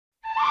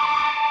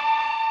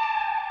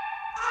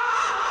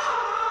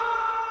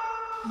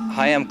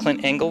Hi, I'm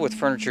Clint Engel with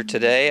Furniture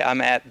Today.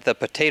 I'm at the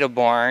Potato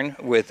Barn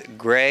with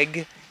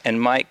Greg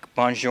and Mike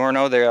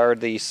Bongiorno. They are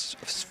the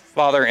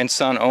father and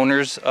son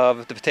owners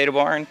of the Potato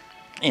Barn.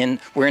 And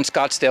we're in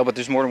Scottsdale, but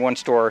there's more than one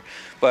store.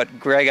 But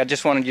Greg, I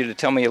just wanted you to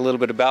tell me a little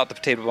bit about the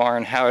Potato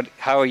Barn,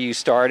 how you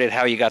started,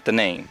 how you got the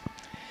name.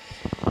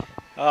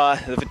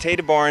 The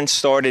Potato Barn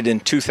started in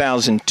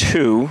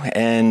 2002,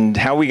 and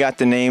how we got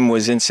the name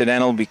was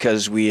incidental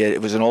because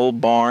it was an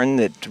old barn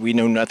that we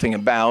knew nothing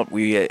about.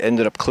 We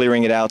ended up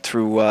clearing it out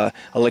through a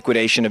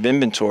liquidation of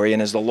inventory,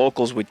 and as the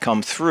locals would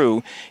come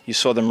through, you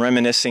saw them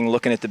reminiscing,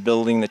 looking at the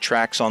building, the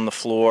tracks on the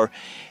floor,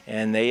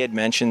 and they had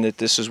mentioned that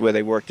this is where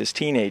they worked as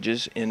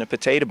teenagers in a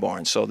potato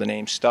barn, so the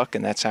name stuck,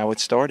 and that's how it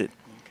started.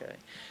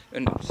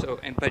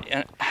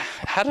 But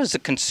how does the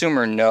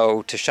consumer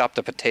know to shop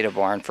the Potato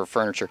Barn for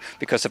furniture?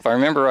 Because if I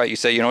remember right, you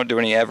say you don't do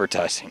any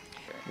advertising.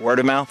 Word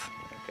of mouth.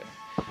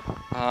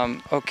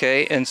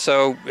 Okay, and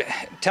so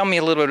tell me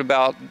a little bit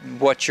about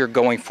what you're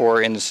going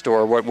for in the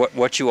store,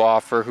 what you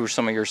offer, who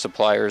some of your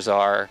suppliers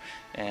are,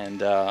 and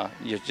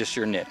just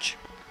your niche.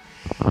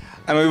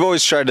 I mean, we've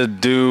always tried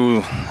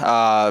to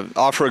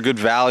offer a good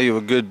value,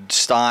 a good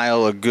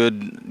style, a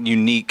good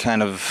unique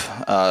kind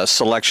of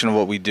selection of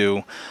what we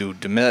do. We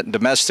do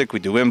domestic, we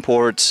do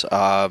imports.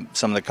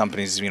 Some of the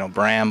companies,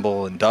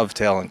 Bramble and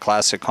Dovetail and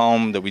Classic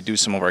Home, that we do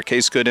some of our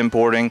case good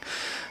importing.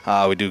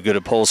 We do good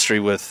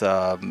upholstery with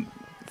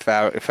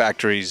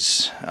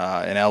factories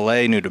in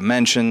LA, New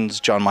Dimensions,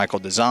 John Michael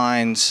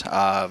Designs,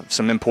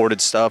 some imported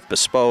stuff,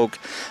 bespoke,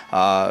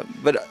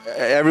 but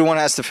everyone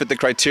has to fit the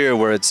criteria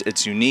where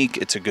it's unique,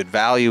 it's a good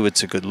value,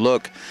 it's a good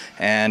look,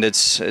 and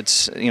it's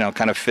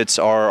kind of fits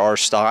our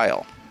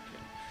style.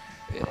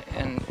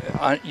 And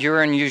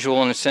you're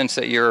unusual in the sense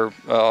that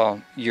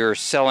you're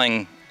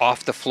selling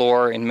off the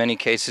floor in many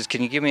cases.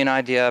 Can you give me an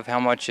idea of how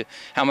much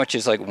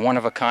is like one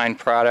of a kind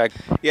product?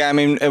 Yeah, I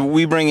mean,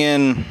 we bring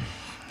in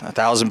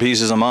 1,000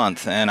 pieces a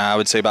month, and I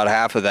would say about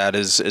half of that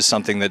is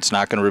something that's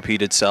not going to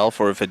repeat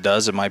itself, or if it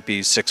does, it might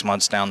be 6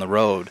 months down the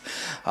road.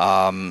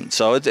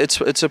 So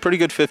it's a pretty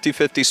good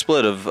 50-50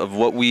 split of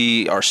what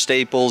are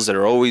staples that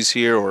are always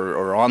here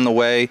or on the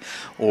way,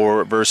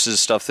 or versus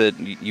stuff that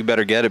you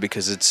better get it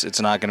because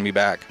it's not going to be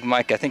back.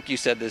 Mike, I think you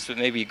said this, but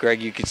maybe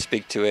Greg, you could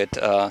speak to it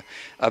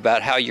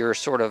about how you're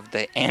sort of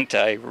the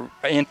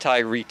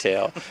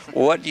anti-retail.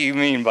 What do you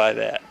mean by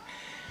that?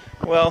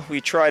 Well, we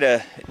try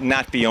to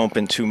not be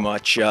open too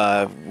much.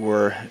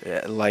 We're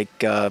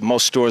like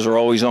most stores are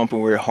always open.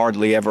 We're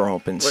hardly ever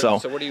open. So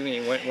what do you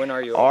mean? When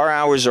are you open? Our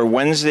hours are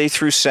Wednesday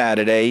through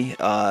Saturday,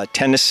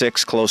 10 to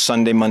 6, closed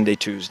Sunday, Monday,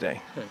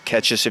 Tuesday.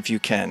 Catch us if you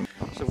can.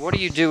 So what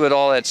do you do with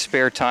all that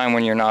spare time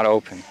when you're not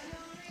open?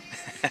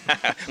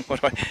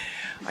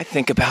 I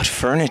think about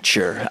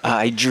furniture.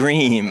 I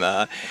dream.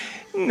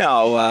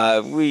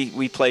 No,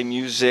 we play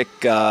music.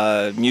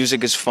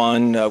 Music is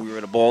fun. We were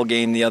at a ball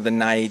game the other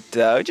night.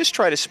 Just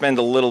try to spend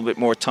a little bit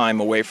more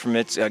time away from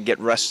it. Get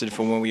rested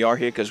from when we are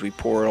here because we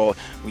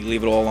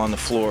leave it all on the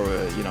floor.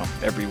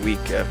 Every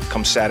week.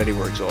 Come Saturday,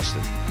 we're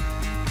exhausted.